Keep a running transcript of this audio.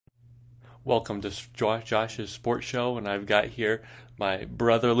Welcome to Josh's Sports Show, and I've got here my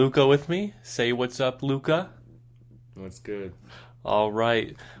brother Luca with me. Say what's up, Luca. What's good? All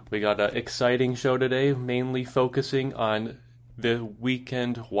right, we got an exciting show today, mainly focusing on the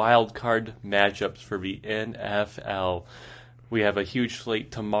weekend wild card matchups for the NFL. We have a huge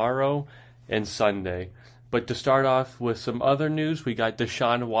slate tomorrow and Sunday. But to start off with some other news, we got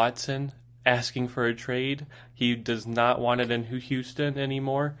Deshaun Watson asking for a trade. He does not want it in Houston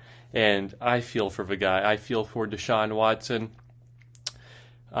anymore, and I feel for the guy. I feel for Deshaun Watson.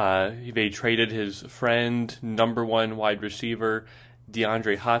 They traded his friend, number one wide receiver,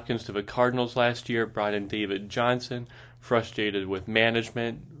 DeAndre Hopkins, to the Cardinals last year, brought in David Johnson, frustrated with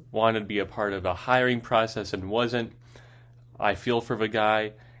management, wanted to be a part of a hiring process and wasn't. I feel for the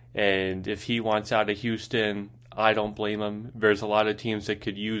guy, and if he wants out of Houston, I don't blame him. There's a lot of teams that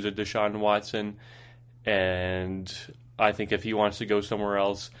could use a Deshaun Watson, and I think if he wants to go somewhere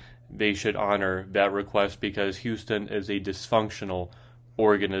else, they should honor that request because Houston is a dysfunctional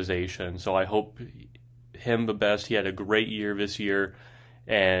organization. So I hope him the best. He had a great year this year,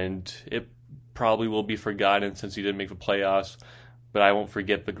 and it probably will be forgotten since he didn't make the playoffs, but I won't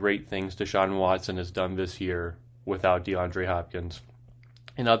forget the great things Deshaun Watson has done this year without DeAndre Hopkins.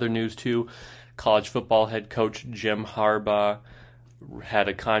 In other news, too, college football head coach Jim Harbaugh had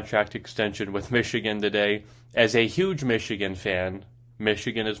a contract extension with Michigan today. As a huge Michigan fan,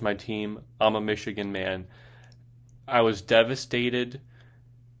 Michigan is my team. I'm a Michigan man. I was devastated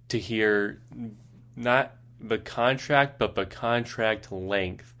to hear not the contract, but the contract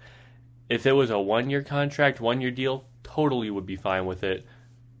length. If it was a one-year contract, one-year deal, totally would be fine with it.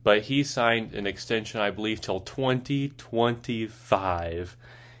 But he signed an extension, I believe, till 2025.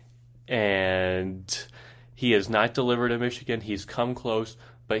 And he has not delivered at Michigan. He's come close,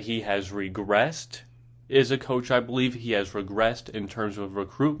 but he has regressed as a coach. I believe he has regressed in terms of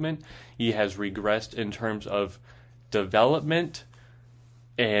recruitment. He has regressed in terms of development.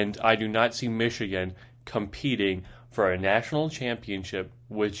 And I do not see Michigan competing for a national championship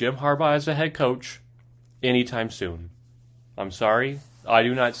with Jim Harbaugh as a head coach anytime soon. I'm sorry. I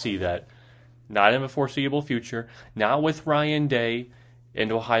do not see that. Not in the foreseeable future. Not with Ryan Day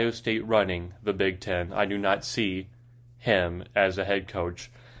and Ohio State running the Big Ten. I do not see him as a head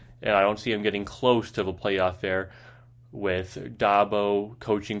coach. And I don't see him getting close to the playoff there with Dabo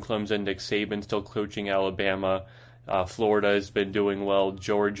coaching Clemson, Nick Saban still coaching Alabama. Florida has been doing well.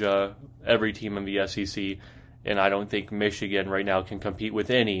 Georgia, every team in the SEC. And I don't think Michigan right now can compete with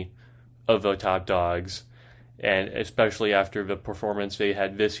any of the top dogs. And especially after the performance they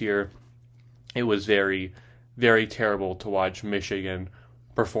had this year, it was very, very terrible to watch Michigan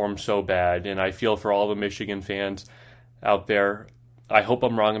perform so bad. And I feel for all the Michigan fans out there. I hope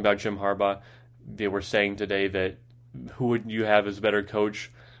I'm wrong about Jim Harbaugh. They were saying today that who would you have as a better coach?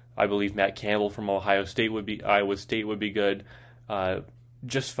 I believe Matt Campbell from Iowa State would be good.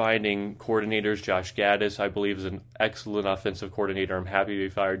 Just finding coordinators, Josh Gaddis, I believe, is an excellent offensive coordinator. I'm happy they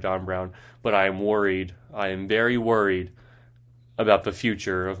fired John Brown, but I am worried. I am very worried about the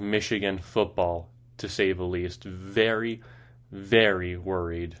future of Michigan football, to say the least. Very, very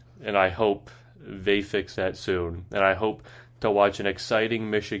worried, and I hope they fix that soon. And I hope to watch an exciting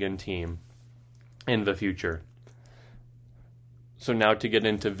Michigan team in the future. So now to get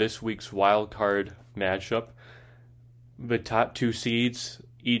into this week's wild card matchup. The top two seeds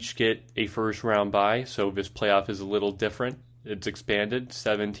each get a first round bye, so this playoff is a little different. It's expanded.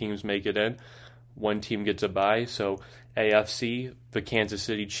 7 teams make it in. 1 team gets a bye. So AFC, the Kansas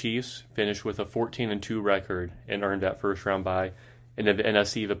City Chiefs finished with a 14-2 record and earned that first round bye. And in the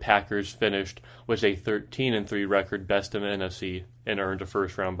NFC, the Packers finished with a 13-3 record, best in the NFC, and earned a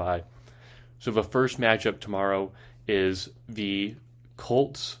first round bye. So the first matchup tomorrow is the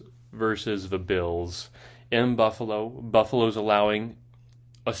Colts versus the Bills. In Buffalo, Buffalo's allowing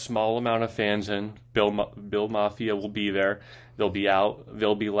a small amount of fans in. Bill Mafia will be there. They'll be out.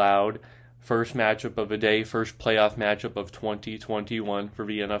 They'll be loud. First matchup of the day, first playoff matchup of 2021 for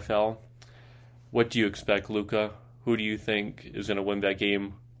the NFL. What do you expect, Luca? Who do you think is going to win that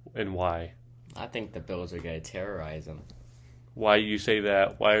game and why? I think the Bills are going to terrorize them. Why do you say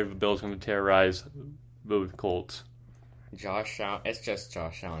that? Why are the Bills going to terrorize the Colts? Josh Allen, it's just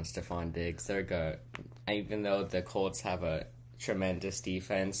Josh Allen, Stephon Diggs. They're good. Even though the Colts have a tremendous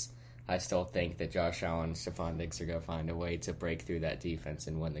defense, I still think that Josh Allen and Stephon Diggs are going to find a way to break through that defense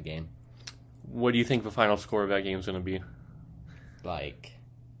and win the game. What do you think the final score of that game is going to be? Like,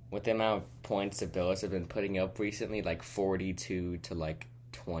 with the amount of points the Bills have been putting up recently, like 42 to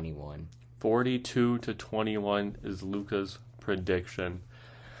 21. 42-21 is Luca's prediction.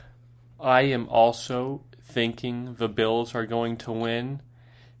 I am also thinking the Bills are going to win.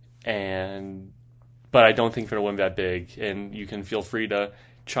 But I don't think they're going to win that big. And you can feel free to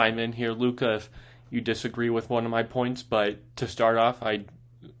chime in here, Luca, if you disagree with one of my points. But to start off,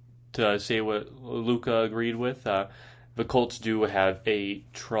 to say what Luca agreed with, the Colts do have a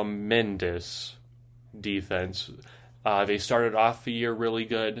tremendous defense. They started off the year really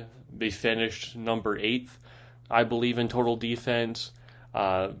good. They finished number 8th, I believe, in total defense.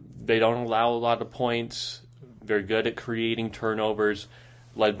 They don't allow a lot of points. They're good at creating turnovers,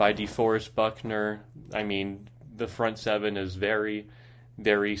 led by DeForest Buckner. I mean, the front seven is very,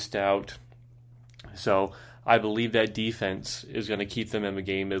 very stout. So I believe that defense is going to keep them in the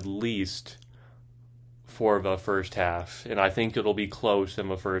game at least for the first half. And I think it'll be close in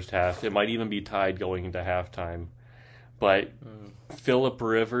the first half. It might even be tied going into halftime. But Phillip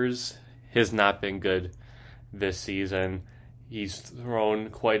Rivers has not been good this season. He's thrown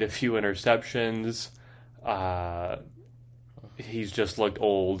quite a few interceptions. He's just looked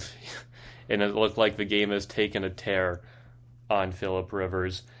old. And it looked like the game has taken a tear on Phillip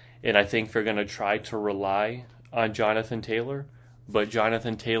Rivers. And I think they're going to try to rely on Jonathan Taylor. But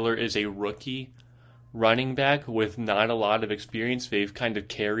Jonathan Taylor is a rookie running back with not a lot of experience. He's kind of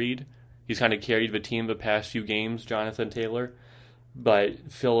carried the team the past few games, Jonathan Taylor.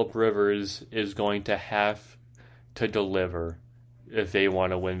 But Phillip Rivers is going to have to deliver if they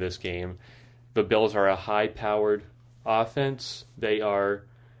want to win this game. The Bills are a high-powered offense. They are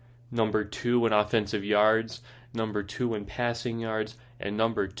number 2 in offensive yards, number 2 in passing yards, and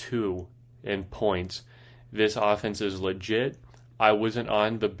number 2 in points. This offense is legit. I wasn't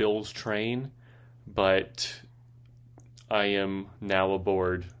on the Bills train, but I am now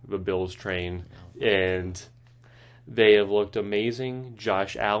aboard the Bills train, and they have looked amazing.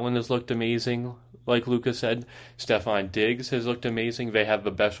 Josh Allen has looked amazing, like Lucas said. Stephon Diggs has looked amazing. They have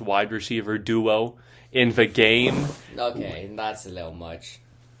the best wide receiver duo in the game. Okay, that's a little much.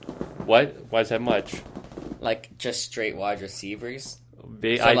 What? Why is that much? Like, just straight wide receivers?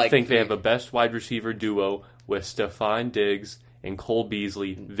 I think they have the best wide receiver duo with Stephon Diggs and Cole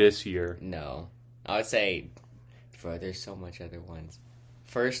Beasley this year. No. I would say, bro, there's so much other ones.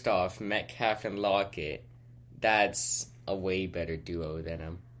 First off, Metcalf and Lockett, that's a way better duo than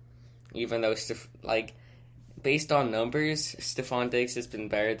him. Even though, based on numbers, Stephon Diggs has been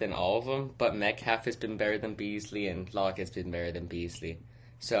better than all of them, but Metcalf has been better than Beasley, and Lockett's been better than Beasley.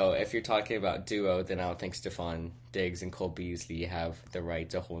 So if you're talking about duo, then I don't think Stephon Diggs and Cole Beasley have the right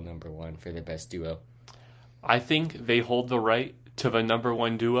to hold number 1 for the best duo. I think they hold the right to the number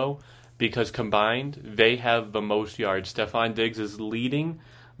 1 duo because combined, they have the most yards. Stephon Diggs is leading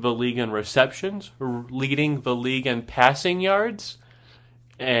the league in receptions, leading the league in passing yards,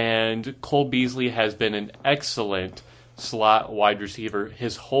 and Cole Beasley has been an excellent slot wide receiver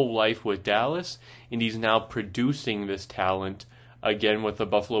his whole life with Dallas, and he's now producing this talent again with the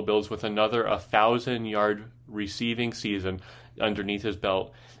Buffalo Bills with another 1,000-yard receiving season underneath his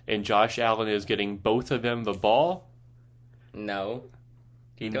belt. And Josh Allen is getting both of them the ball. No.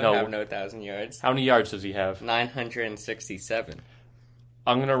 He don't have no 1,000 yards. How many yards does he have? 967.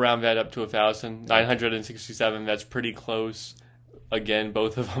 I'm going to round that up to 1,000. 967, that's pretty close. Again,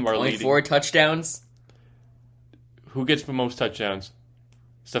 both of them are only leading. 4 touchdowns? Who gets the most touchdowns?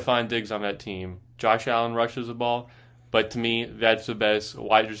 Stephon Diggs on that team. Josh Allen rushes the ball. But to me, that's the best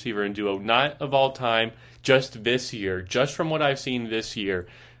wide receiver and duo. Not of all time, just this year. Just from what I've seen this year.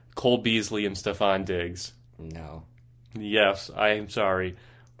 Cole Beasley and Stephon Diggs. No. Yes, I am sorry.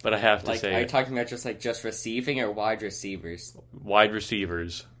 But I have to say are you talking about just receiving or wide receivers? Wide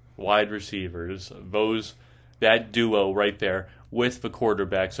receivers. Wide receivers. That duo right there with the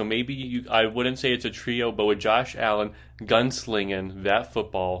quarterback. So maybe I wouldn't say it's a trio, but with Josh Allen gunslinging that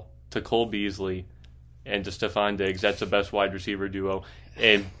football to Cole Beasley and to Stephon Diggs, that's the best wide receiver duo.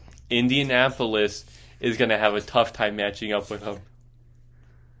 And Indianapolis is going to have a tough time matching up with them.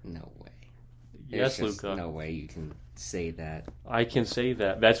 No way. Yes, There's Luca. No way you can say that. I can say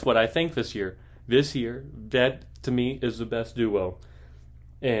that. That's what I think this year. This year, that to me is the best duo.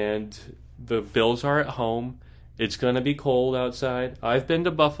 And the Bills are at home. It's going to be cold outside. I've been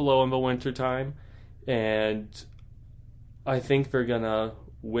to Buffalo in the wintertime, and I think they're going to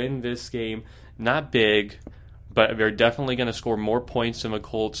win this game. Not big, but they're definitely going to score more points than the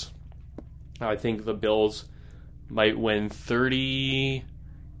Colts. I think the Bills might win 38-28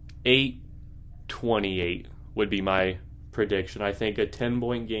 would be my prediction. I think a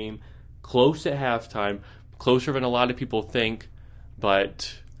 10-point game, close at halftime, closer than a lot of people think,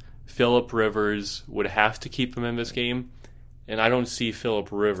 but Phillip Rivers would have to keep them in this game, and I don't see Phillip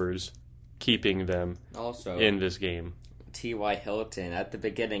Rivers keeping them in this game. T.Y. Hilton, at the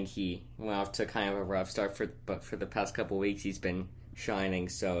beginning, he went off to kind of a rough start, but for the past couple weeks, he's been shining.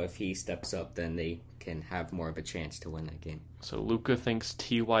 So if he steps up, then they can have more of a chance to win that game. So Luca thinks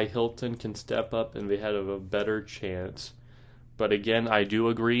T.Y. Hilton can step up and they have a better chance. But again, I do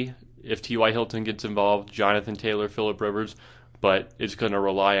agree. If T.Y. Hilton gets involved, Jonathan Taylor, Phillip Rivers, but it's going to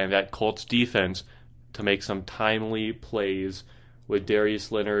rely on that Colts defense to make some timely plays with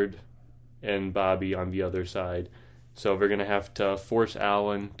Darius Leonard and Bobby on the other side. So we're going to have to force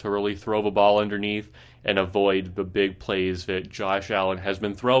Allen to really throw the ball underneath and avoid the big plays that Josh Allen has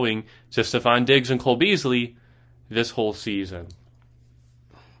been throwing to Stephon Diggs and Cole Beasley this whole season.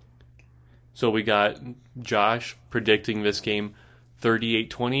 So we got Josh predicting this game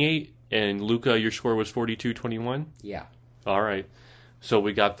 38-28, and Luca, your score was 42-21? Yeah. All right. So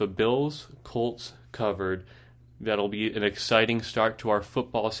we got the Bills, Colts covered. That'll be an exciting start to our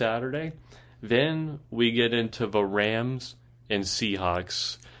football Saturday. Then we get into the Rams and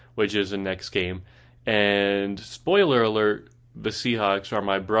Seahawks, which is the next game. And spoiler alert, the Seahawks are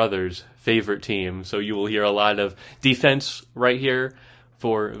my brother's favorite team. So you will hear a lot of defense right here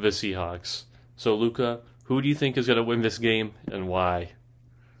for the Seahawks. So Luca, who do you think is going to win this game and why?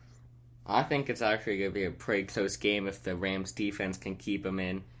 I think it's actually going to be a pretty close game if the Rams defense can keep them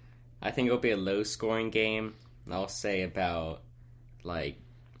in. I think it'll be a low-scoring game. I'll say about,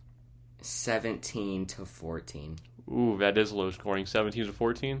 17-14. Ooh, that is low-scoring,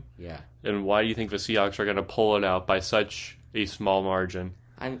 17-14? Yeah. And why do you think the Seahawks are going to pull it out by such a small margin?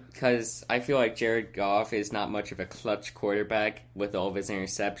 Because I feel like Jared Goff is not much of a clutch quarterback with all of his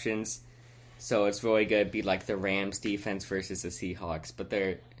interceptions. So it's really going to be like the Rams defense versus the Seahawks. But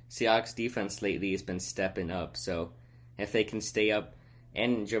their Seahawks defense lately has been stepping up. So if they can stay up,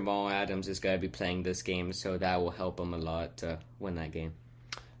 and Jamal Adams is going to be playing this game, so that will help them a lot to win that game.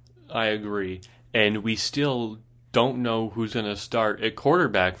 I agree. And we still don't know who's going to start at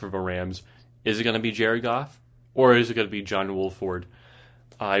quarterback for the Rams. Is it going to be Jared Goff? Or is it going to be John Wolford?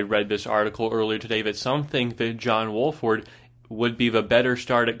 I read this article earlier today that some think that John Wolford would be the better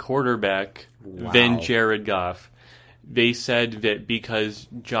start at quarterback than Jared Goff. They said that because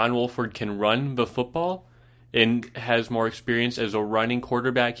John Wolford can run the football and has more experience as a running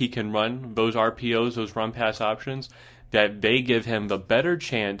quarterback, he can run those RPOs, those run-pass options, that they give him the better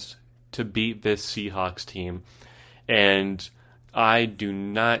chance to beat this Seahawks team. And I do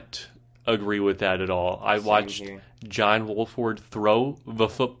not agree with that at all. I watched John Wolford throw the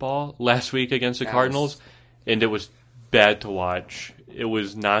football last week against the Cardinals, and it was bad to watch. It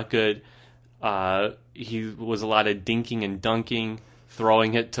was not good. He was a lot of dinking and dunking,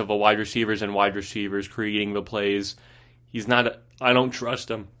 throwing it to the wide receivers and wide receivers creating the plays. I don't trust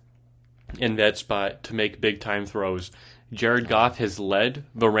him in that spot to make big-time throws. Jared Goff has led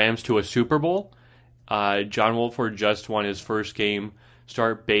the Rams to a Super Bowl. John Wolford just won his first game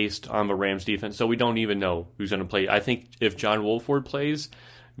start based on the Rams defense, so we don't even know who's going to play. I think if John Wolford plays,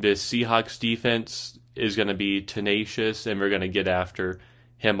 the Seahawks defense is going to be tenacious, and we're going to get after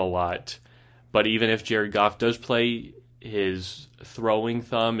him a lot. But even if Jared Goff does play, his throwing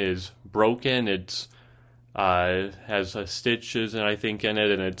thumb is broken. It's has stitches, and I think in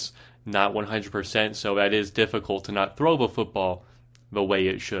it, and it's not 100%. So that is difficult to not throw the football the way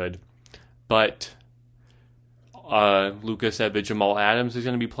it should. But Lucas said that Jamal Adams is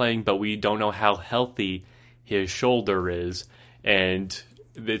going to be playing, but we don't know how healthy his shoulder is, and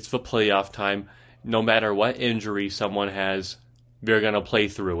it's the playoff time. No matter what injury someone has, they're going to play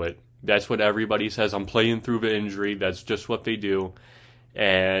through it. That's what everybody says. I'm playing through the injury. That's just what they do.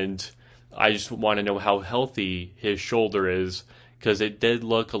 And I just want to know how healthy his shoulder is, because it did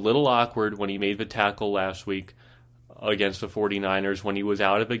look a little awkward when he made the tackle last week against the 49ers when he was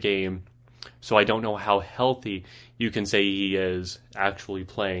out of the game. So I don't know how healthy you can say he is actually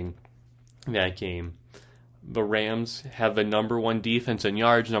playing that game. The Rams have the number one defense in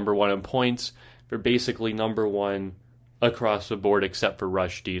yards, number one in points. They're basically number one across the board except for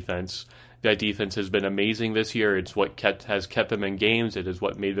rush defense. That defense has been amazing this year. It's what has kept them in games. It is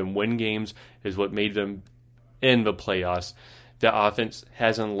what made them win games. It is what made them in the playoffs. The offense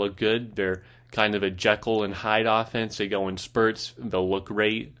hasn't looked good. They're kind of a Jekyll and Hyde offense. They go in spurts. They'll look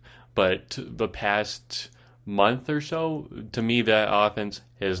great. But the past month or so, to me, that offense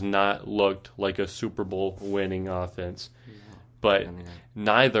has not looked like a Super Bowl winning offense. But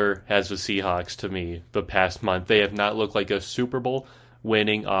neither has the Seahawks to me the past month. They have not looked like a Super Bowl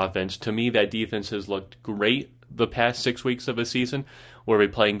winning offense. To me, that defense has looked great the past 6 weeks of the season. Were they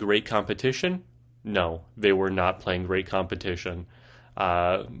playing great competition? No, they were not playing great competition.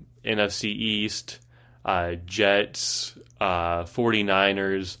 NFC East, Jets,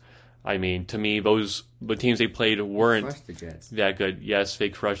 49ers. I mean, to me, the teams they played weren't that good. Yes, they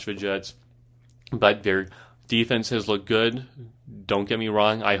crushed the Jets. But their defense has looked good. Don't get me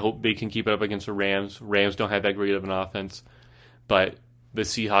wrong. I hope they can keep it up against the Rams. Rams don't have that great of an offense. But the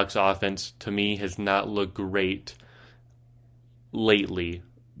Seahawks offense, to me, has not looked great lately.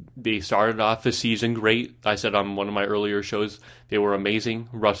 They started off the season great. I said on one of my earlier shows, they were amazing.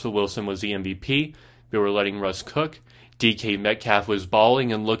 Russell Wilson was the MVP. They were letting Russ cook. DK Metcalf was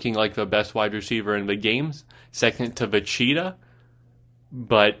balling and looking like the best wide receiver in the game, second to Vachita.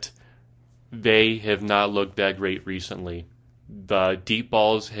 But they have not looked that great recently. The deep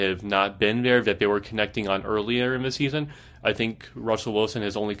balls have not been there that they were connecting on earlier in the season. I think Russell Wilson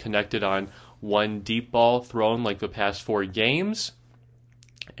has only connected on one deep ball thrown like the past 4 games.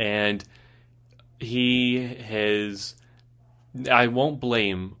 And he has... I won't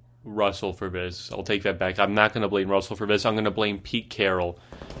blame Russell for this. I'll take that back. I'm not going to blame Russell for this. I'm going to blame Pete Carroll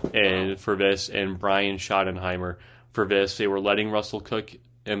for this and Brian Schottenheimer for this. They were letting Russell cook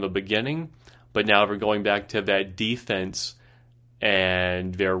in the beginning, but now they're going back to that defense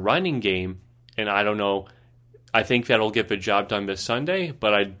and their running game, and I don't know. I think that'll get the job done this Sunday,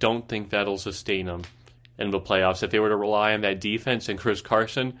 but I don't think that'll sustain them in the playoffs. If they were to rely on that defense and Chris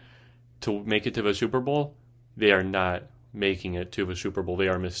Carson to make it to the Super Bowl, they are not making it to the Super Bowl. They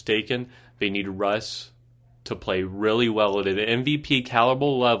are mistaken. They need Russ to play really well at an MVP caliber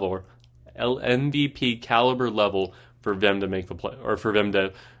level for them to make the play, or for them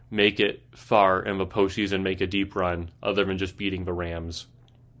to make it far in the postseason, make a deep run, other than just beating the Rams.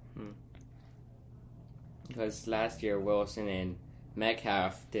 Because last year, Wilson and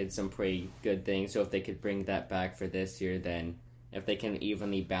Metcalf did some pretty good things, so if they could bring that back for this year, then if they can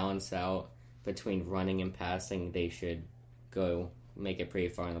evenly balance out between running and passing, they should go make it pretty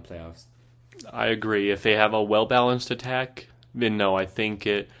far in the playoffs. I agree. If they have a well-balanced attack, then no, I think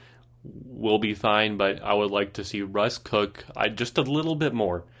it will be fine, but I would like to see Russ cook just a little bit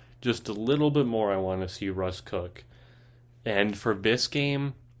more. Just a little bit more I want to see Russ cook. And for this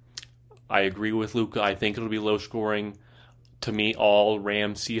game, I agree with Luca. I think it'll be low scoring. To me, all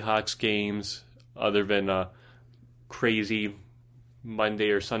Rams-Seahawks games, other than a crazy Monday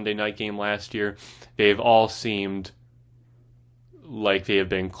or Sunday night game last year, they've all seemed like they have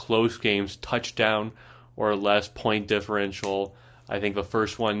been close games, touchdown or less, point differential. I think the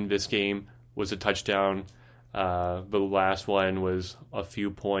first one this game was a touchdown. The last one was a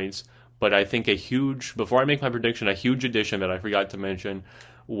few points. But I think before I make my prediction, a huge addition that I forgot to mention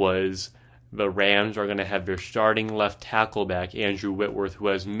was the Rams are going to have their starting left tackle back, Andrew Whitworth, who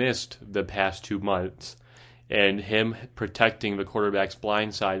has missed the past 2 months. And him protecting the quarterback's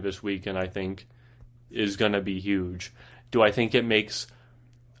blind side this weekend, I think, is going to be huge. Do I think it makes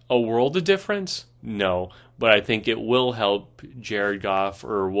a world of difference? No. But I think it will help Jared Goff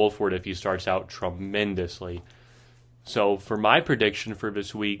or Wolford if he starts out tremendously. So for my prediction for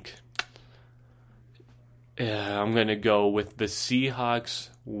this week, I'm going to go with the Seahawks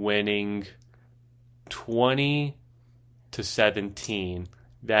winning 20-17.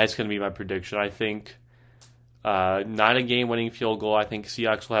 That's going to be my prediction. I think not a game-winning field goal. I think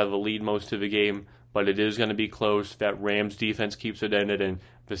Seahawks will have the lead most of the game, but it is going to be close. That Rams defense keeps it in it, and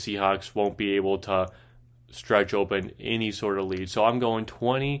the Seahawks won't be able to stretch open any sort of lead. So I'm going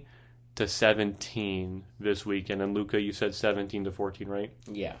 20-17 this weekend. And Luca, you said 17-14, right?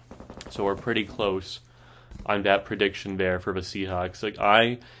 Yeah. So we're pretty close on that prediction there for the Seahawks. Like,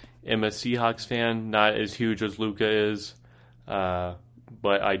 I am a Seahawks fan, not as huge as Luca is, but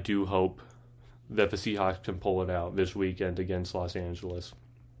I do hope that the Seahawks can pull it out this weekend against Los Angeles.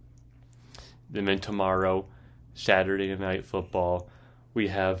 And then tomorrow, Saturday Night Football, we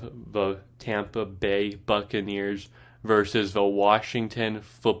have the Tampa Bay Buccaneers versus the Washington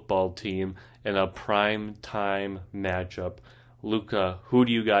Football Team in a prime time matchup. Luca, who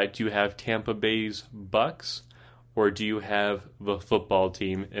do you got? Do you have Tampa Bay's Bucks, or do you have the football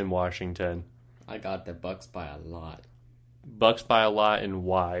team in Washington? I got the Bucks by a lot. Bucks by a lot, and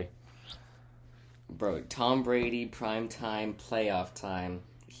why? Bro, Tom Brady, prime time, playoff time,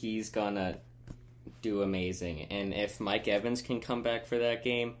 he's gonna do amazing. And if Mike Evans can come back for that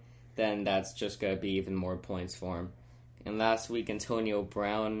game, then that's just gonna be even more points for him. And last week, Antonio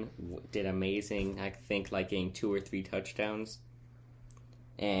Brown did amazing. I think like getting 2 or 3 touchdowns.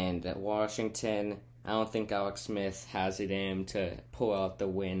 And at Washington, I don't think Alex Smith has it in him to pull out the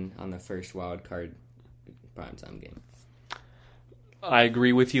win on the first wild card primetime game. I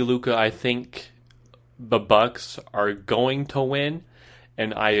agree with you, Luca. I think the Bucks are going to win,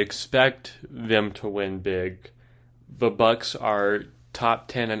 and I expect them to win big. The Bucks are top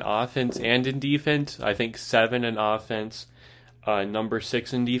 10 in offense and in defense. I think 7 in offense, number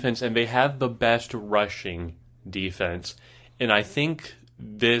 6 in defense, and they have the best rushing defense. And I think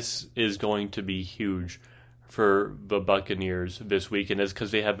this is going to be huge for the Buccaneers this week, and it's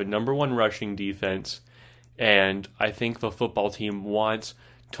because they have the number one rushing defense, and I think the football team wants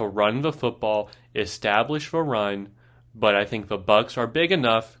to run the football, establish the run, but I think the Bucs are big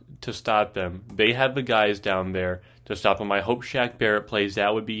enough to stop them. They have the guys down there to stop them. I hope Shaq Barrett plays.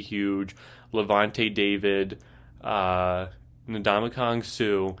 That would be huge. Levante David, Ndamukong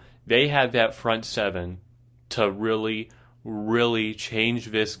Suh, they have that front seven to really, really change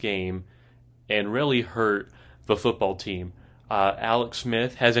this game and really hurt the football team. Alex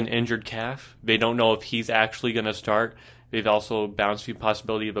Smith has an injured calf. They don't know if he's actually going to start. They've also bounced the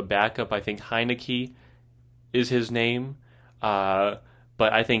possibility of a backup. I think Heineke is his name. But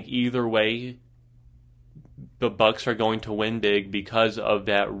I think either way, the Bucs are going to win big because of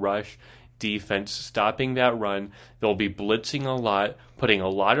that rush defense stopping that run. They'll be blitzing a lot, putting a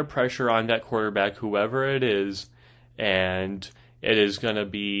lot of pressure on that quarterback, whoever it is, and it is going to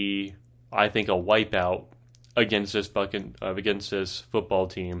be, I think, a wipeout against this football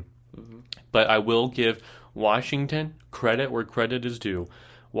team. Mm-hmm. But I will give Washington credit where credit is due.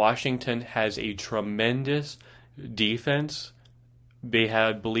 Washington has a tremendous defense. They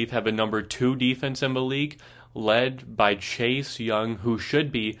have a number 2 defense in the league, led by Chase Young, who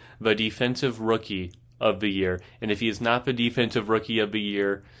should be the defensive rookie of the year. And if he is not the defensive rookie of the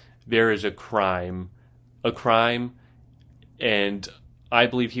year, there is a crime. And I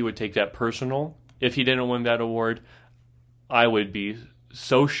believe he would take that personal if he didn't win that award. I would be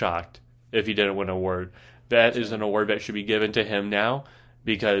so shocked if he didn't win an award. That is an award that should be given to him now,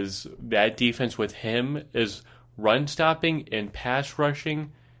 because that defense with him is run stopping and pass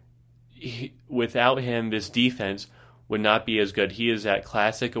rushing. Without him, this defense would not be as good. He is that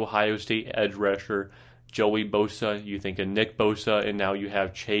classic Ohio State edge rusher. Joey Bosa, you think of Nick Bosa, and now you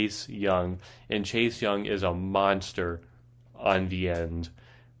have Chase Young. And Chase Young is a monster on the end.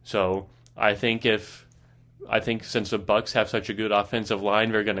 So I think since the Bucs have such a good offensive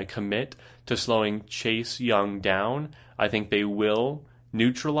line, they're going to commit to slowing Chase Young down. I think they will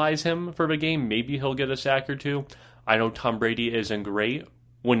neutralize him for the game. Maybe he'll get a sack or two. I know Tom Brady isn't great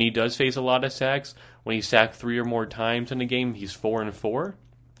when he does face a lot of sacks. When he's sacked 3 or more times in a game, he's 4-4,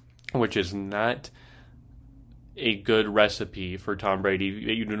 which is not a good recipe for Tom Brady.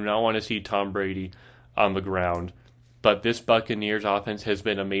 You do not want to see Tom Brady on the ground. But this Buccaneers offense has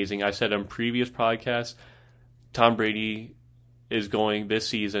been amazing. I said on previous podcasts, this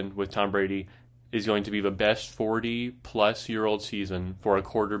season with Tom Brady is going to be the best 40-plus-year-old season for a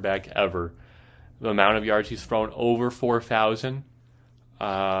quarterback ever. The amount of yards he's thrown, over 4,000.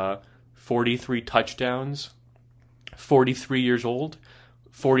 43 touchdowns, 43 years old,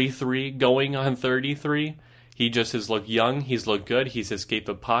 43 going on 33. He just has looked young. He's looked good. He's escaped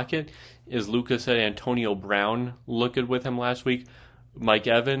the pocket. As Lucas said, Antonio Brown looked good with him last week. Mike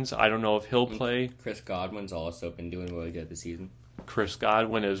Evans, I don't know if he'll play. Chris Godwin's also been doing really good this season. Chris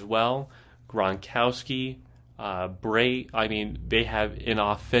Godwin as well. Gronkowski, Bray. I mean, they have an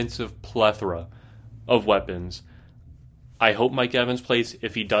offensive plethora of weapons. I hope Mike Evans plays.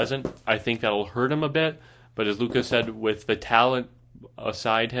 If he doesn't, I think that'll hurt him a bit. But as Lucas said, with the talent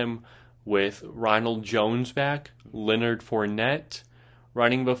aside him, with Ronald Jones back, Leonard Fournette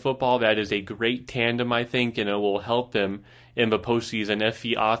running the football, that is a great tandem, I think, and it will help them in the postseason if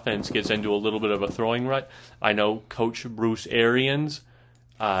the offense gets into a little bit of a throwing rut. I know Coach Bruce Arians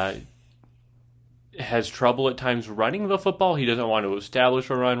has trouble at times running the football. He doesn't want to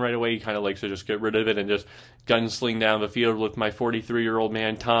establish a run right away. He kind of likes to just get rid of it and just gunsling down the field with my 43-year-old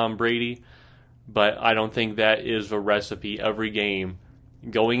man, Tom Brady. But I don't think that is the recipe every game.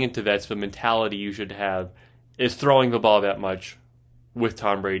 Going into that's the mentality you should have, is throwing the ball that much with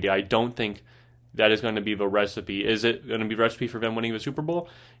Tom Brady. I don't think that is going to be the recipe. Is it going to be the recipe for them winning the Super Bowl?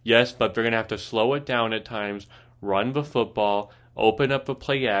 Yes, but they're going to have to slow it down at times, run the football, open up a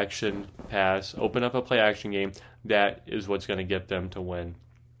play action pass, open up a play action game. That is what's going to get them to win.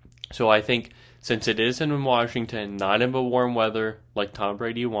 So I think since it is in Washington, not in the warm weather like Tom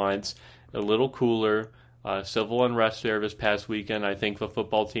Brady wants, a little cooler, civil unrest there this past weekend, I think the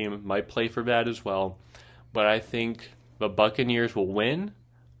football team might play for that as well. But I think the Buccaneers will win.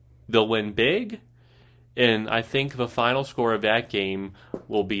 They'll win big. And I think the final score of that game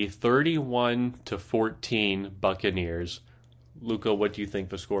will be 31-14 Buccaneers. Luca, what do you think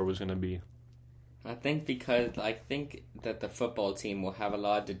the score was going to be? I think that the football team will have a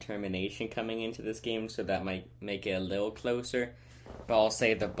lot of determination coming into this game, so that might make it a little closer. But I'll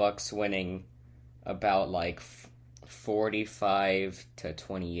say the Bucs winning about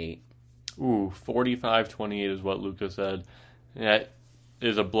 45-28. Ooh, 45-28 is what Luca said. That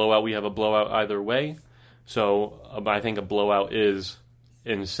is a blowout. We have a blowout either way. So I think a blowout is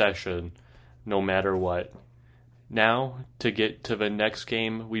in session no matter what. now to get to the next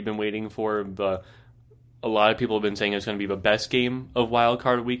game we've been waiting for. A lot of people have been saying it's going to be the best game of Wild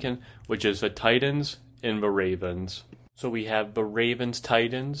Card Weekend, which is the Titans and the Ravens. So we have the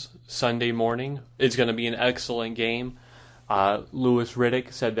Ravens-Titans Sunday morning. It's going to be an excellent game. Louis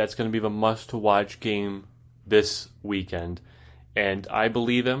Riddick said that's going to be the must-watch game this weekend. And I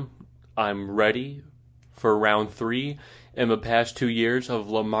believe him. I'm ready for round 3. In the past 2 years of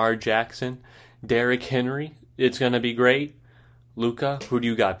Lamar Jackson, Derrick Henry, it's going to be great. Luca, who do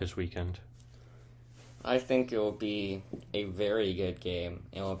you got this weekend? I think it will be a very good game.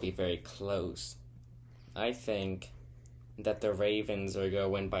 It will be very close. I think that the Ravens are going to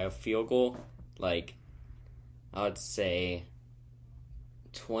win by a field goal, like, I would say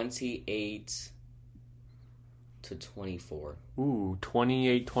 28-24. Ooh,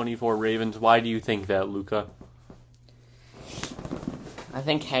 28-24 Ravens. Why do you think that, Luca? I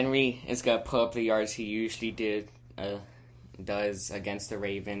think Henry is going to put up the yards he usually does against the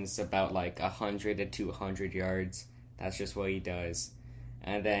Ravens, about like 100 to 200 yards. That's just what he does.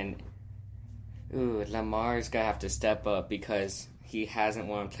 And then, Lamar's going to have to step up because he hasn't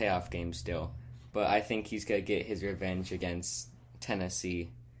won a playoff game still. But I think he's going to get his revenge against Tennessee.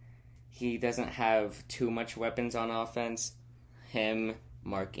 He doesn't have too much weapons on offense. Him,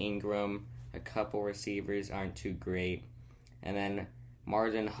 Mark Ingram, a couple receivers aren't too great. And then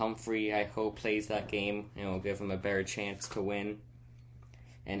Marlon Humphrey, I hope, plays that game and will give him a better chance to win.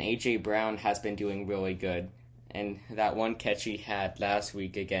 And A.J. Brown has been doing really good. And that one catch he had last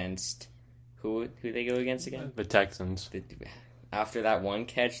week against... Who they go against again? The Texans. After that one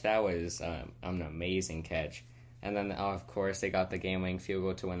catch, that was an amazing catch. And then, of course, they got the game-winning field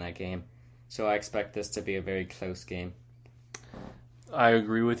goal to win that game. So I expect this to be a very close game. I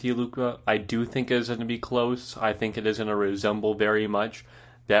agree with you, Luca. I do think it is going to be close. I think it is going to resemble very much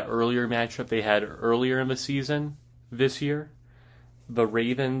that earlier matchup they had earlier in the season this year. The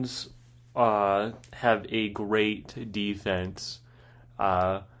Ravens have a great defense.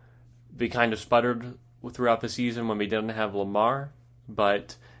 They kind of sputtered throughout the season when they didn't have Lamar,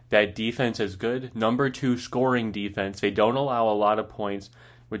 but that defense is good. Number 2 scoring defense. They don't allow a lot of points,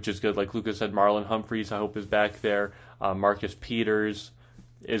 which is good. Like Lucas said, Marlon Humphreys, I hope, is back there. Marcus Peters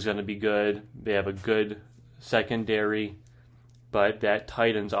is going to be good. They have a good secondary, but that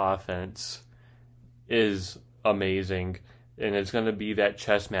Titans offense is amazing, and it's going to be that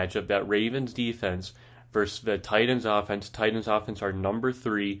chess matchup, that Ravens defense versus the Titans offense. Titans offense are number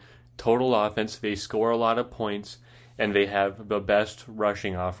 3 total offense. They score a lot of points, and they have the best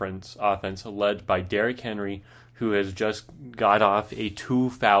rushing offense led by Derrick Henry, who has just got off a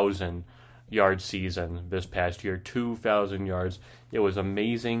 2,000-yard season this past year. 2,000 yards. It was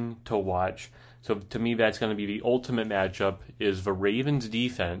amazing to watch. So to me, that's going to be the ultimate matchup, is the Ravens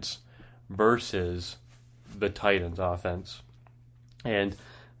defense versus the Titans offense. And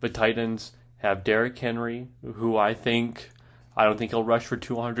the Titans have Derrick Henry, who I don't think he'll rush for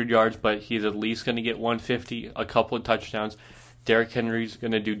 200 yards, but he's at least going to get 150, a couple of touchdowns. Derrick Henry's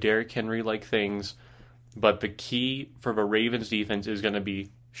going to do Derrick Henry-like things. But the key for the Ravens defense is going to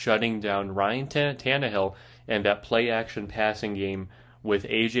be shutting down Ryan Tannehill and that play-action passing game with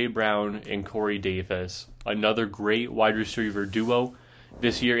A.J. Brown and Corey Davis. Another great wide receiver duo.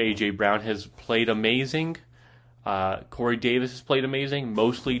 This year, A.J. Brown has played amazing. Corey Davis has played amazing,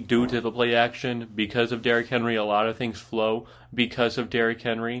 mostly due to the play action. Because of Derrick Henry, a lot of things flow because of Derrick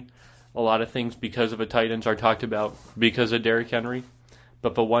Henry. A lot of things because of the Titans are talked about because of Derrick Henry.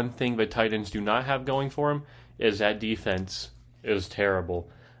 But the one thing the Titans do not have going for them is that defense is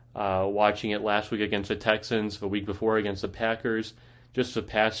terrible. Watching it last week against the Texans, the week before against the Packers, just the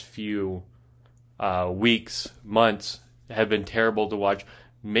past few weeks, months have been terrible to watch,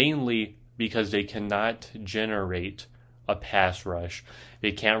 mainly because they cannot generate a pass rush.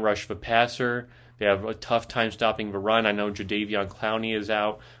 They can't rush the passer. They have a tough time stopping the run. I know Jadeveon Clowney is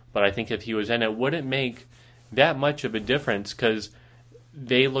out, but I think if he was in, it wouldn't make that much of a difference because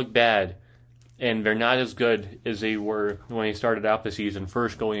they look bad, and they're not as good as they were when they started out the season,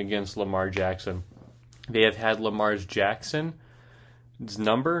 first going against Lamar Jackson. They have had Lamar Jackson's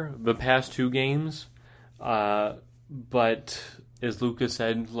number the past 2 games, but as Lucas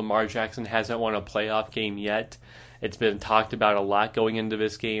said, Lamar Jackson hasn't won a playoff game yet. It's been talked about a lot going into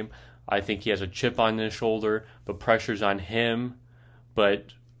this game. I think he has a chip on his shoulder. The pressure's on him, but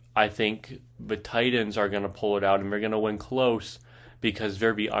I think the Titans are going to pull it out, and they're going to win close because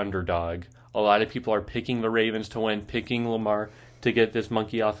they're the underdog. A lot of people are picking the Ravens to win, picking Lamar to get this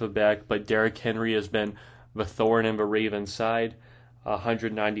monkey off the back, but Derrick Henry has been the thorn in the Ravens' side.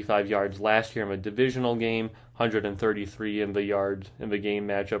 195 yards last year in a divisional game, 133 in the game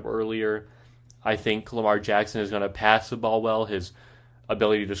matchup earlier. I think Lamar Jackson is going to pass the ball well. His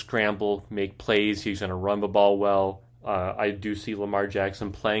ability to scramble, make plays, he's going to run the ball well. I do see Lamar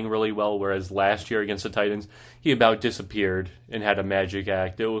Jackson playing really well, whereas last year against the Titans, he about disappeared and had a magic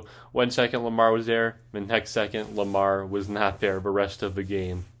act. 1 second Lamar was there, the next second Lamar was not there the rest of the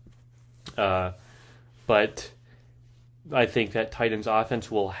game. But I think that Titans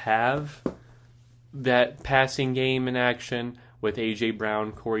offense will have that passing game in action with A.J.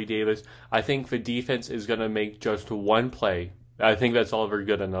 Brown, Corey Davis. I think the defense is going to make just one play. I think that's all they're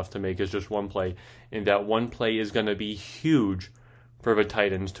good enough to make is just one play. And that one play is going to be huge for the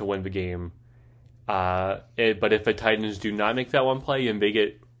Titans to win the game. But if the Titans do not make that one play and they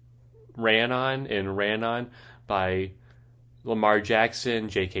get ran on by Lamar Jackson,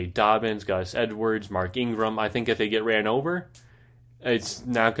 J.K. Dobbins, Gus Edwards, Mark Ingram, I think if they get ran over, it's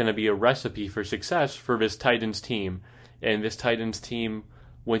not going to be a recipe for success for this Titans team. And this Titans team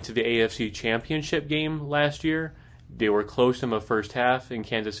went to the AFC Championship game last year. They were close in the first half, and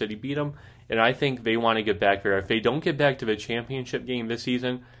Kansas City beat them. And I think they want to get back there. If they don't get back to the championship game this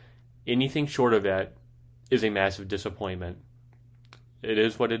season, anything short of that is a massive disappointment. It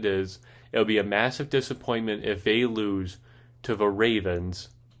is what it is. It'll be a massive disappointment if they lose to the Ravens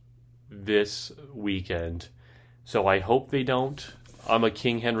this weekend. So I hope they don't. I'm a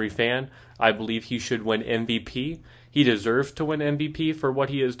King Henry fan. I believe he should win MVP. He deserves to win MVP for what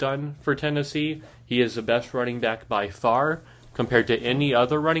he has done for Tennessee. He is the best running back by far compared to any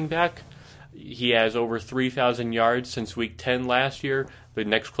other running back. He has over 3,000 yards since Week 10 last year. The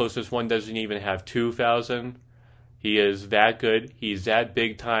next closest one doesn't even have 2,000. He is that good. He's that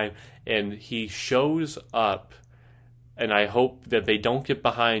big time. And he shows up. And I hope that they don't get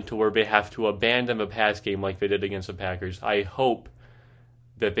behind to where they have to abandon the pass game like they did against the Packers. I hope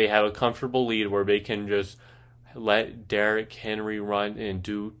that they have a comfortable lead where they can just let Derrick Henry run and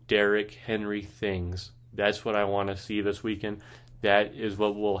do Derrick Henry things. That's what I want to see this weekend. That is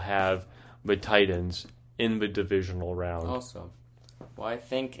what we'll have the Titans in the divisional round. Also, what I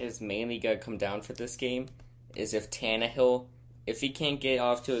think is mainly going to come down for this game is if Tannehill, if he can't get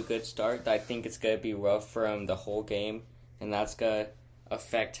off to a good start, I think it's going to be rough for him the whole game, and that's going to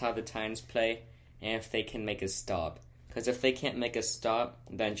affect how the Titans play, and if they can make a stop. Because if they can't make a stop,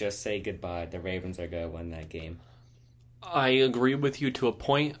 then just say goodbye. The Ravens are going to win that game. I agree with you to a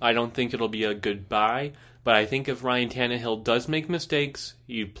point. I don't think it'll be a goodbye. But I think if Ryan Tannehill does make mistakes,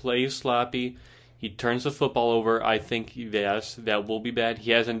 he plays sloppy, he turns the football over, I think, yes, that will be bad.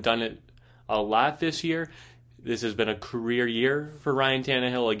 He hasn't done it a lot this year. This has been a career year for Ryan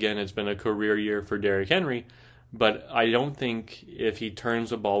Tannehill. Again, it's been a career year for Derrick Henry. But I don't think if he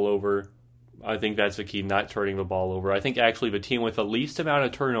turns the ball over, I think that's the key, not turning the ball over. I think actually the team with the least amount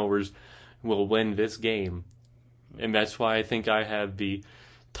of turnovers will win this game. And that's why I think I have the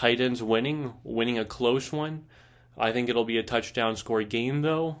Titans winning a close one. I think it'll be a touchdown score game,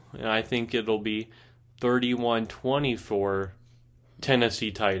 though. And I think it'll be 31-24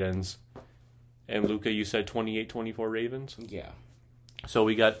 Tennessee Titans. And Luca, you said 28-24 Ravens? Yeah. So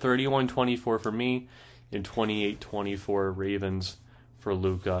we got 31-24 for me and 28-24 Ravens for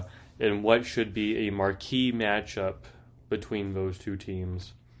Luca. And what should be a marquee matchup between those two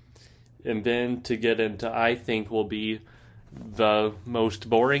teams. And then to get into, I think, will be the most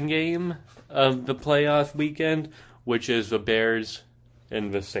boring game of the playoff weekend, which is the Bears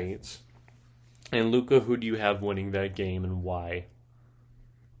and the Saints. And Luca, who do you have winning that game and why?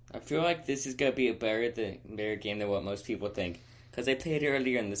 I feel like this is going to be a better game than what most people think. Because they played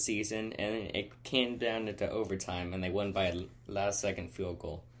earlier in the season, and it came down into overtime, and they won by a last-second field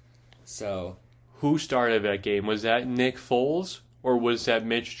goal. So, who started that game? Was that Nick Foles, or was that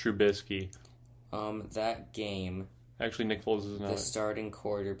Mitch Trubisky? That game... Actually, Nick Foles is not. The starting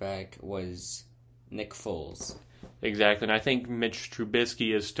quarterback was Nick Foles. Exactly, and I think Mitch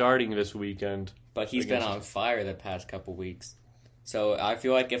Trubisky is starting this weekend. But he's been on fire the past couple weeks. So I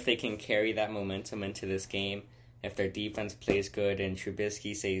feel like if they can carry that momentum into this game, if their defense plays good and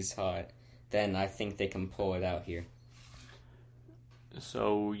Trubisky stays hot, then I think they can pull it out here.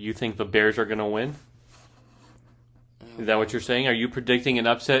 So you think the Bears are going to win? Is that what you're saying? Are you predicting an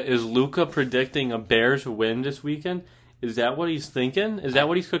upset? Is Luca predicting a Bears win this weekend? Is that what he's thinking? Is that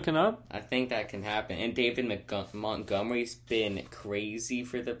what he's cooking up? I think that can happen. And David Montgomery's been crazy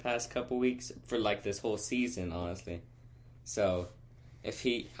for the past couple weeks, for like this whole season, honestly. So, I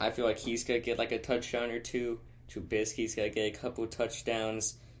feel like he's going to get like a touchdown or two. Trubisky's going to get a couple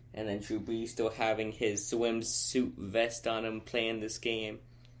touchdowns. And then Drew Brees still having his swimsuit vest on him playing this game.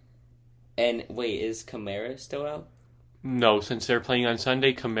 And wait, is Kamara still out? No, since they're playing on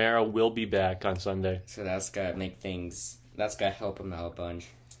Sunday, Kamara will be back on Sunday. So that's got to make things... That's got to help him out a bunch.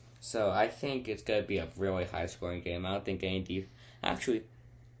 So I think it's going to be a really high-scoring game. I don't think Actually,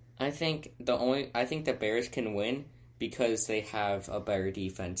 I think the Bears can win because they have a better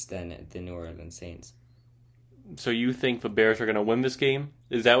defense than the New Orleans Saints. So you think the Bears are going to win this game?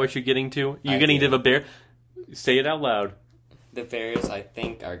 Is that what you're getting to? You're I getting do. to the Bears? Say it out loud. The Bears, I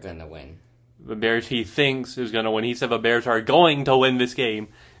think, are going to win. The Bears he thinks is going to win. He said the Bears are going to win this game.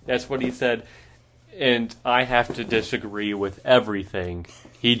 That's what he said. And I have to disagree with everything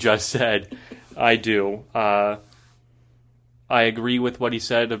he just said. I do. I agree with what he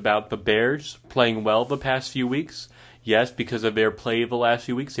said about the Bears playing well the past few weeks. Yes, because of their play the last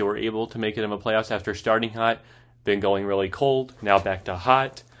few weeks, they were able to make it in the playoffs after starting hot, then going really cold, now back to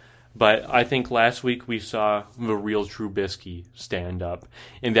hot. But I think last week we saw the real Trubisky stand up.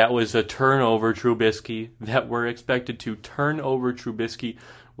 And that was a turnover Trubisky that we're expected to turn over. Trubisky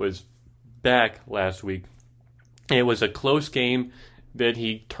was back last week. It was a close game that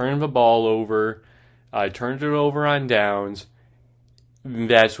he turned the ball over, turned it over on downs.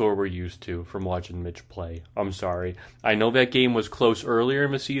 That's what we're used to from watching Mitch play. I'm sorry. I know that game was close earlier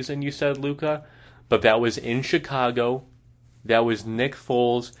in the season, you said, Luca, but that was in Chicago. That was Nick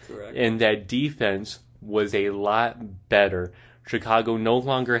Foles, Correct. and that defense was a lot better. Chicago no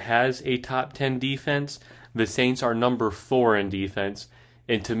longer has a top 10 defense. The Saints are number 4 in defense,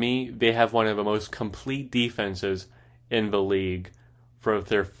 and to me, they have one of the most complete defenses in the league. For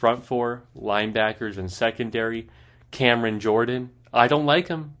their front 4, linebackers, and secondary, Cameron Jordan, I don't like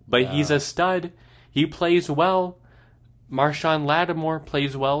him, but he's a stud. He plays well. Marshawn Lattimore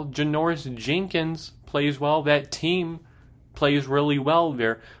plays well. Janoris Jenkins plays well. That team plays really well.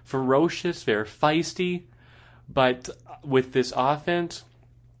 They're ferocious. They're feisty. But with this offense,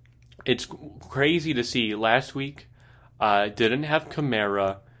 it's crazy to see. Last week, didn't have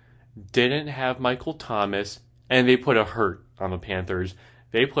Kamara, didn't have Michael Thomas, and they put a hurt on the Panthers.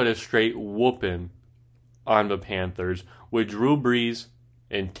 They put a straight whooping on the Panthers with Drew Brees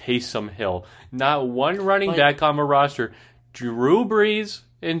and Taysom Hill. Not one running back on the roster. Drew Brees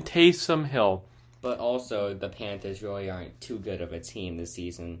and Taysom Hill. But also, the Panthers really aren't too good of a team this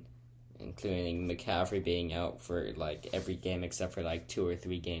season, including McCaffrey being out for like every game except for like 2 or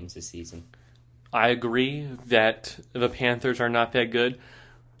 3 games this season. I agree that the Panthers are not that good.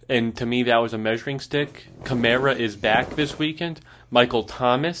 And to me, that was a measuring stick. Kamara is back this weekend. Michael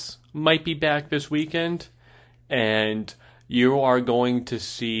Thomas might be back this weekend. And you are going to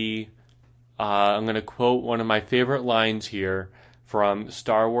see, I'm going to quote one of my favorite lines here from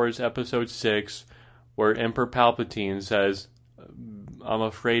Star Wars Episode 6, where Emperor Palpatine says, I'm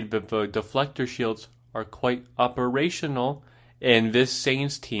afraid that the deflector shields are quite operational, and this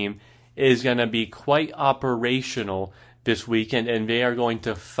Saints team is going to be quite operational this weekend, and they are going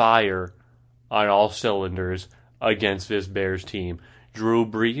to fire on all cylinders against this Bears team. Drew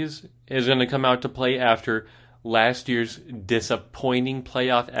Brees is going to come out to play after last year's disappointing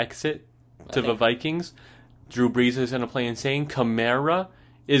playoff exit to the Vikings. Drew Brees is going to play insane. Kamara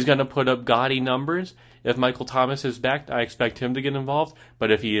is going to put up gaudy numbers. If Michael Thomas is back, I expect him to get involved.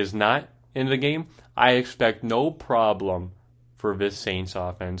 But if he is not in the game, I expect no problem for this Saints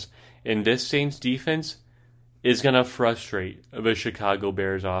offense. And this Saints defense is going to frustrate the Chicago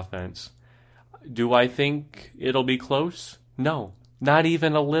Bears offense. Do I think it'll be close? No, not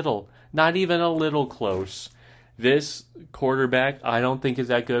even a little. Not even a little close. This quarterback, I don't think is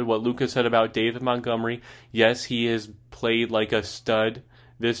that good. What Lucas said about David Montgomery, yes, he has played like a stud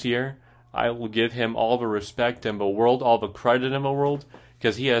this year. I will give him all the respect in the world, all the credit in the world,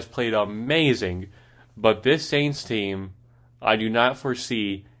 because he has played amazing. But this Saints team, I do not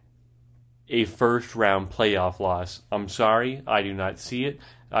foresee a first-round playoff loss. I'm sorry, I do not see it.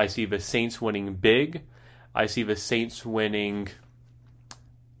 I see the Saints winning big. I see the Saints winning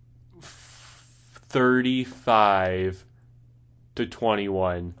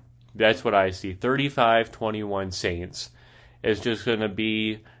 35-21. That's what I see. 35-21 Saints. It's just going to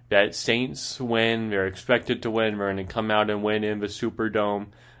be that Saints win. They're expected to win. They're going to come out and win in the Superdome.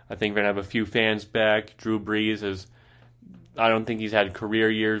 I think we're going to have a few fans back. Drew Brees is, I don't think he's had career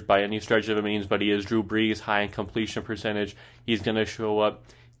years by any stretch of the means, but he is Drew Brees, high in completion percentage. He's going to show up.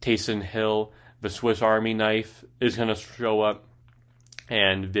 Taysom Hill, the Swiss Army knife, is going to show up.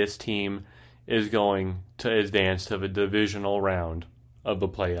 And this team is going to advance to the divisional round of the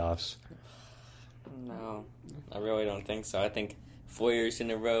playoffs. No, I really don't think so. I think 4 years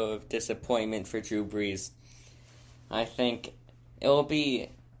in a row of disappointment for Drew Brees. I think it'll be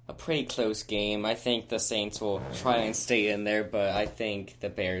a pretty close game. I think the Saints will try and stay in there, but I think the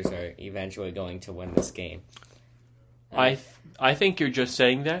Bears are eventually going to win this game. I think you're just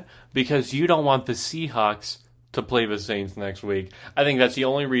saying that because you don't want the Seahawks to play the Saints next week. I think that's the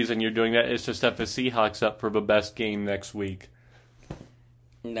only reason you're doing that is to set the Seahawks up for the best game next week.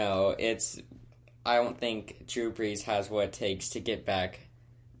 No, I don't think Drew Brees has what it takes to get back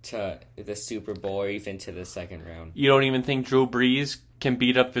to the Super Bowl or even to the second round. You don't even think Drew Brees can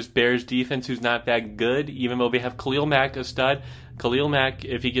beat up this Bears defense who's not that good, even though they have Khalil Mack, a stud? Khalil Mack,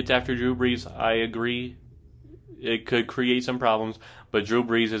 if he gets after Drew Brees, I agree, it could create some problems, but Drew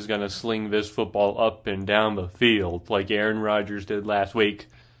Brees is going to sling this football up and down the field like Aaron Rodgers did last week.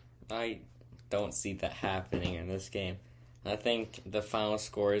 I don't see that happening in this game. I think the final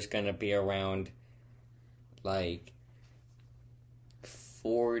score is going to be around,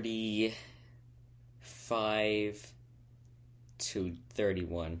 45 to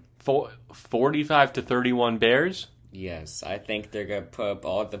 31. 45 to 31 Bears? Yes, I think they're going to put up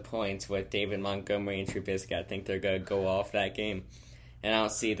all the points with David Montgomery and Trubisky. I think they're going to go off that game. And I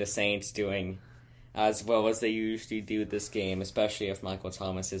don't see the Saints doing as well as they usually do this game, especially if Michael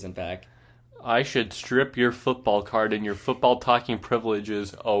Thomas isn't back. I should strip your football card and your football talking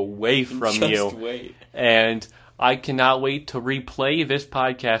privileges away from you. Just wait. And I cannot wait to replay this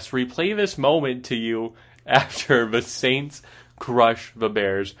podcast, replay this moment to you after the Saints crush the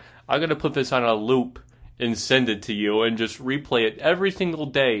Bears. I'm going to put this on a loop and send it to you and just replay it every single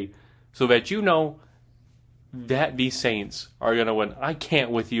day so that you know that the Saints are going to win. I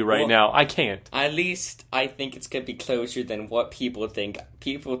can't with you right now. I can't. At least I think it's going to be closer than what people think.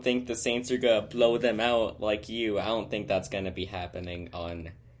 People think the Saints are going to blow them out like you. I don't think that's going to be happening on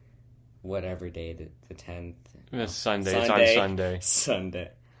whatever day, the 10th. It's Sunday. It's on Sunday.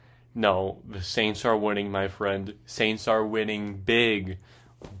 Sunday. No, the Saints are winning, my friend. Saints are winning big.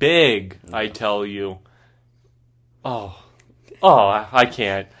 Big, I tell you. Oh, I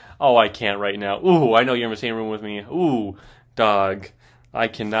can't. Oh, I can't right now. Ooh, I know you're in the same room with me. Ooh, dog. I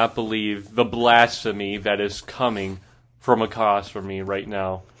cannot believe the blasphemy that is coming from across from me right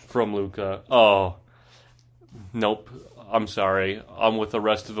now from Luca. Oh, nope. I'm sorry. I'm with the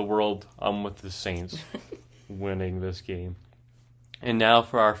rest of the world. I'm with the Saints winning this game. And now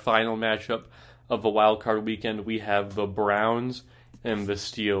for our final matchup of the wild card weekend, we have the Browns and the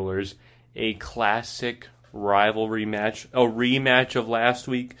Steelers. A classic rivalry match, a rematch of last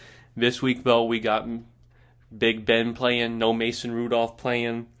week. This week, though, we got Big Ben playing, no Mason Rudolph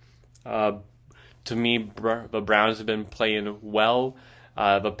playing. To me, the Browns have been playing well.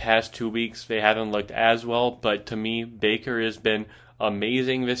 The past 2 weeks, they haven't looked as well, but to me, Baker has been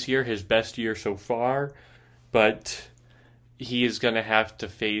amazing this year, his best year so far, but he is going to have to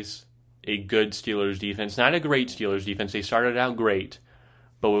face a good Steelers defense. Not a great Steelers defense. They started out great,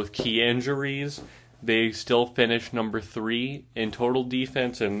 but with key injuries, they still finished number 3 in total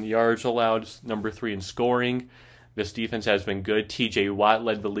defense and yards allowed, number 3 in scoring. This defense has been good. T.J. Watt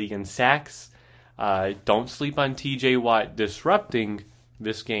led the league in sacks. Don't sleep on T.J. Watt disrupting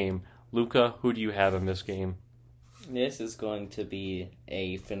this game. Luca, who do you have in this game? This is going to be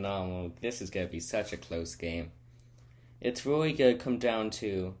this is going to be such a close game. It's really going to come down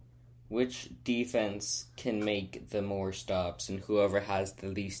to which defense can make the more stops and whoever has the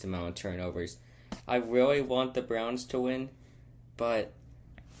least amount of turnovers. I really want the Browns to win, but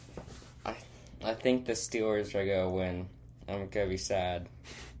I think the Steelers are going to win. I'm going to be sad.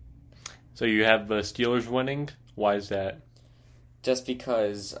 So you have the Steelers winning? Why is that? Just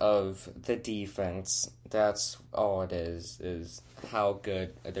because of the defense. That's all it is how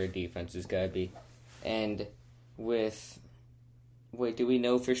good their defense is going to be. And do we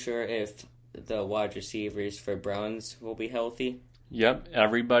know for sure if the wide receivers for Browns will be healthy? Yep,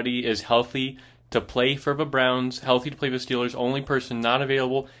 everybody is healthy to play for the Browns, healthy to play the Steelers. Only person not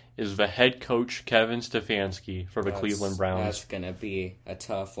available is the head coach, Kevin Stefanski, for the Cleveland Browns. That's going to be a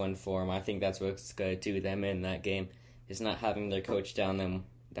tough one for him. I think that's what's going to do them in that game, is not having their coach down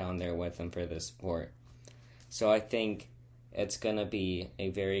there with them for this sport. So I think it's going to be a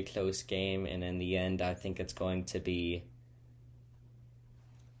very close game, and in the end, I think it's going to be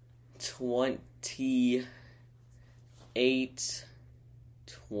 28-25.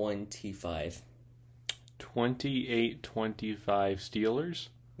 28-25 Steelers?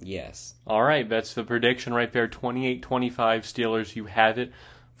 Yes. All right, that's the prediction right there. 28-25 Steelers. You have it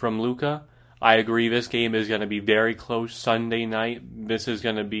from Luca. I agree this game is going to be very close Sunday night. This is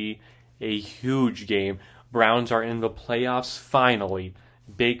going to be a huge game. Browns are in the playoffs finally.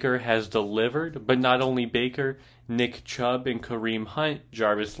 Baker has delivered, but not only Baker, Nick Chubb and Kareem Hunt,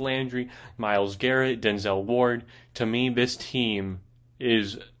 Jarvis Landry, Myles Garrett, Denzel Ward. To me, this team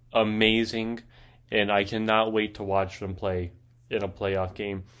is amazing, and I cannot wait to watch them play in a playoff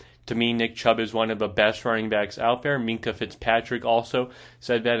game. To me, Nick Chubb is one of the best running backs out there. Minkah Fitzpatrick also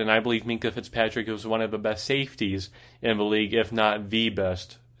said that, and I believe Minkah Fitzpatrick is one of the best safeties in the league, if not the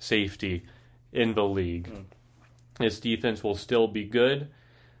best safety in the league. His defense will still be good.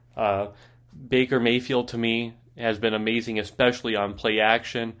 Baker Mayfield, to me, has been amazing, especially on play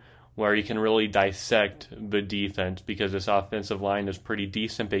action, where he can really dissect the defense because this offensive line is pretty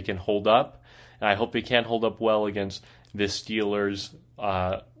decent. They can hold up, and I hope they can hold up well against the Steelers'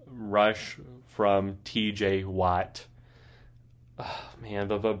 rush from T.J. Watt. Oh, man,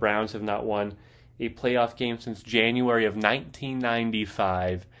 the Browns have not won a playoff game since January of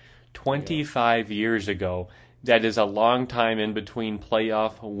 1995, 25 years ago. That is a long time in between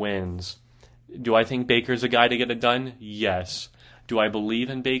playoff wins. Do I think Baker's a guy to get it done? Yes. Do I believe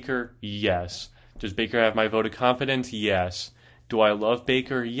in Baker? Yes. Does Baker have my vote of confidence? Yes. Do I love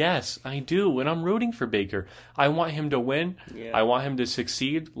Baker? Yes, I do, and I'm rooting for Baker. I want him to win. Yeah. I want him to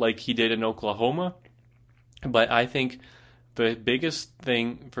succeed like he did in Oklahoma. But I think the biggest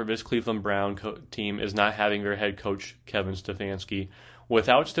thing for this Cleveland Brown team is not having their head coach, Kevin Stefanski.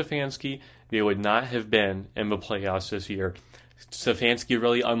 Without Stefanski, they would not have been in the playoffs this year. Stefanski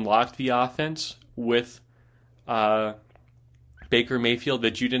really unlocked the offense with Baker Mayfield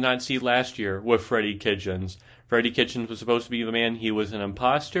that you did not see last year with Freddie Kitchens. Freddie Kitchens was supposed to be the man. He was an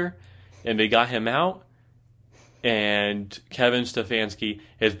imposter, and they got him out. And Kevin Stefanski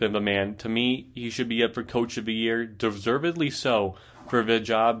has been the man. To me, he should be up for Coach of the Year, deservedly so, for the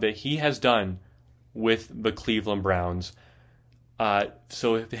job that he has done with the Cleveland Browns.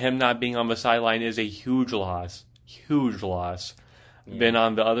 So him not being on the sideline is a huge loss. Huge loss. Yeah. Then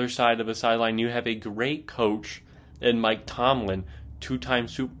on the other side of the sideline, you have a great coach in Mike Tomlin, two-time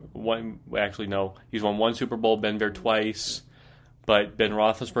he's won one Super Bowl, been there twice, but Ben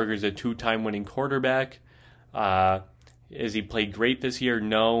Roethlisberger is a two-time winning quarterback. Has he played great this year?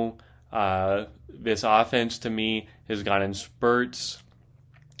 No. This offense, to me, has gone in spurts,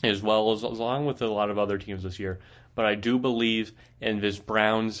 as well as along with a lot of other teams this year. But I do believe in this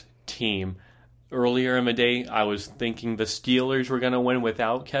Browns team. Earlier in the day, I was thinking the Steelers were going to win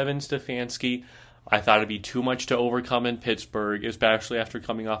without Kevin Stefanski. I thought it'd be too much to overcome in Pittsburgh, especially after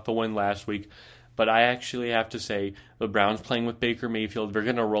coming off the win last week. But I actually have to say, the Browns playing with Baker Mayfield, they're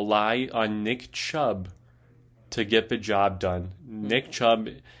going to rely on Nick Chubb to get the job done. Nick Chubb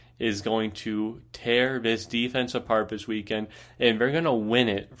is going to tear this defense apart this weekend, and they're going to win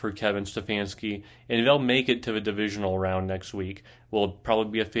it for Kevin Stefanski, and they'll make it to the divisional round next week. Will it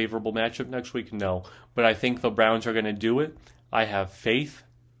probably be a favorable matchup next week? No. But I think the Browns are going to do it. I have faith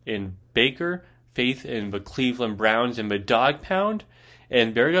in Baker, faith in the Cleveland Browns and the dog pound,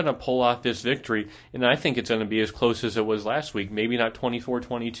 and they're going to pull off this victory, and I think it's going to be as close as it was last week. Maybe not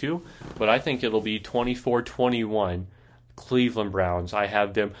 24-22, but I think it'll be 24-21 Cleveland Browns. I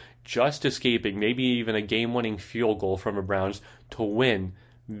have them just escaping, maybe even a game-winning field goal from the Browns to win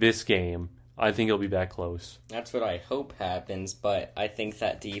this game. I think it'll be that close. That's what I hope happens, but I think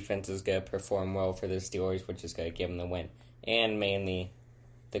that defense is going to perform well for the Steelers, which is going to give them the win. And mainly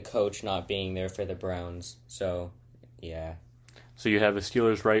the coach not being there for the Browns. So, yeah. So you have the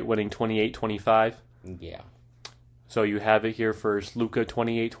Steelers, right, winning 28-25? Yeah. So you have it here first. Luca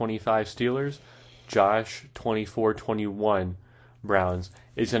 28-25 Steelers. Josh 24-21 Browns.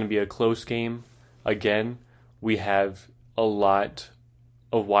 It's going to be a close game. Again, we have a lot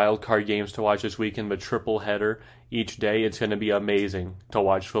of wild card games to watch this weekend, the triple header each day. It's going to be amazing to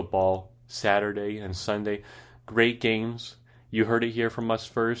watch football Saturday and Sunday. Great games. You heard it here from us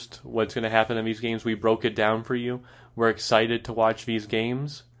first. What's going to happen in these games? We broke it down for you. We're excited to watch these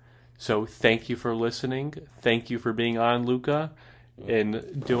games. So thank you for listening. Thank you for being on, Luca,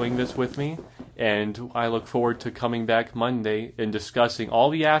 and doing this with me. And I look forward to coming back Monday and discussing all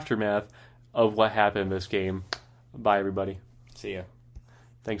the aftermath of what happened in this game. Bye, everybody. See ya.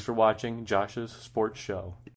 Thanks for watching Josh's Sports Show.